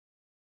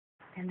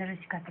Я даже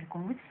если капельку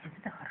высосет,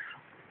 это хорошо.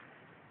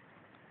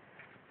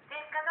 Ты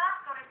сказала,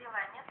 что родила,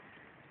 нет?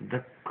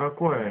 Да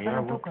какое? Это Я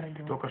она вот только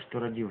родила. только что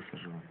родился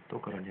же.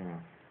 Только родила.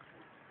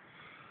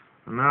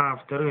 Она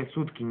вторые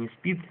сутки не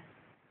спит.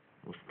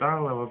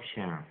 Устала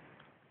вообще.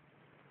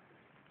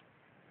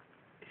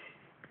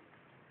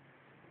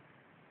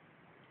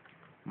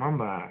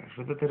 Мамба,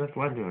 что-то ты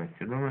расслабилась.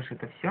 Ты думаешь,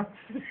 это все?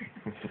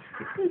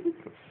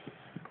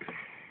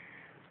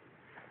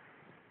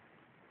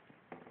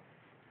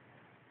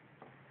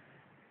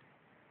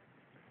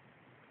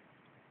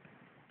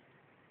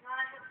 Ну,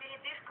 она сейчас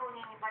передышка у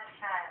нее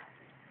небольшая.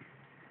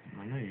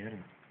 Ну,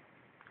 наверное.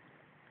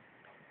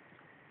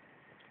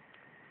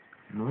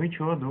 Ну и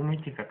что,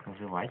 думаете, как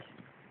называть?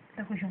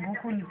 Так еще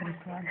муку не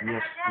прислали.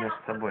 Меж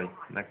собой.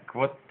 Так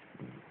вот,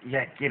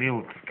 я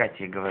Кирилл с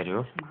Катей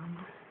говорю.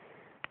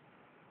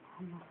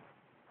 Мама.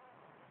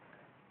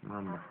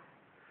 Мама.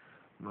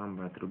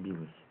 Мамба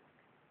отрубилась.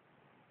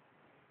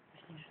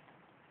 Пошли же.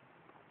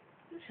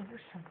 Ну, все,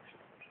 будешь сам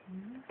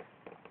пошли.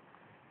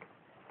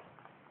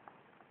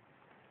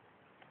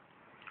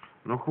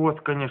 Ну, хвост,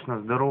 конечно,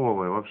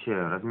 здоровый, вообще,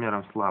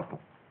 размером с лапу.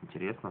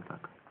 Интересно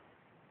так.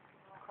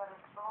 Ну,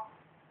 хорошо.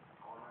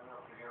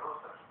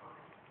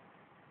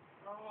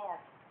 Ну, нет.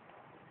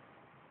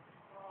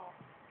 Нет.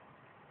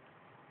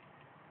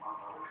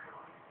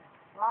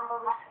 Мама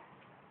выше.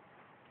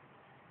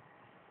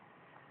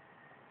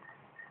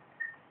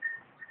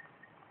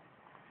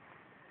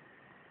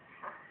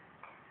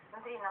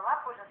 Смотри, на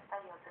лапу уже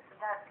встает, и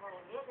туда к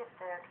ней лезет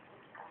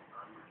птичка.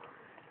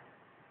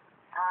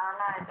 А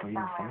она это Поем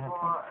самое сама его,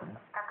 плавится,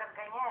 да? как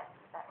отгоняет,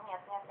 да?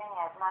 Нет, не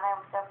отгоняет, но она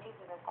его всегда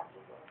облизывает.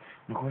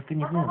 Ну, хвосты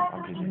не Ну, будем давай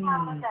обрезать. другие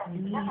мамы дай,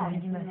 Не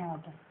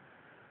надо.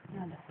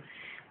 Надо.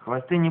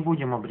 Хвосты не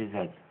будем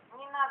обрезать.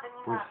 Не надо,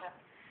 не Пусть надо.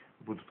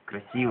 будут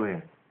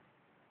красивые.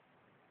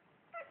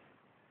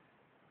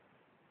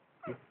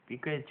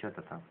 Пикает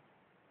что-то там.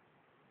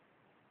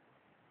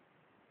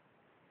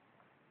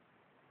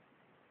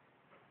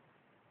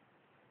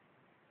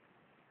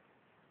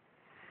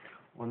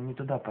 Он не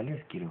туда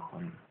полез, Кирюх,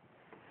 он...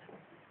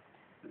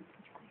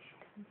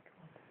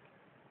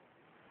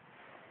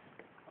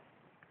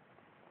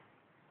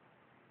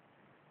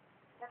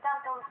 Да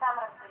там-то он сам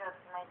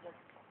разберется, найдет.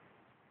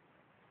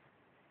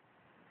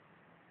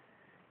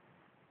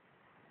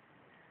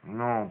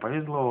 Ну,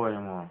 повезло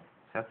ему.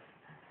 Сейчас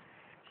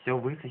все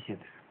высосет.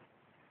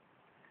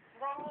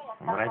 Да нет,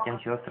 Братьям,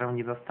 сестрам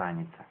не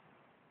достанется.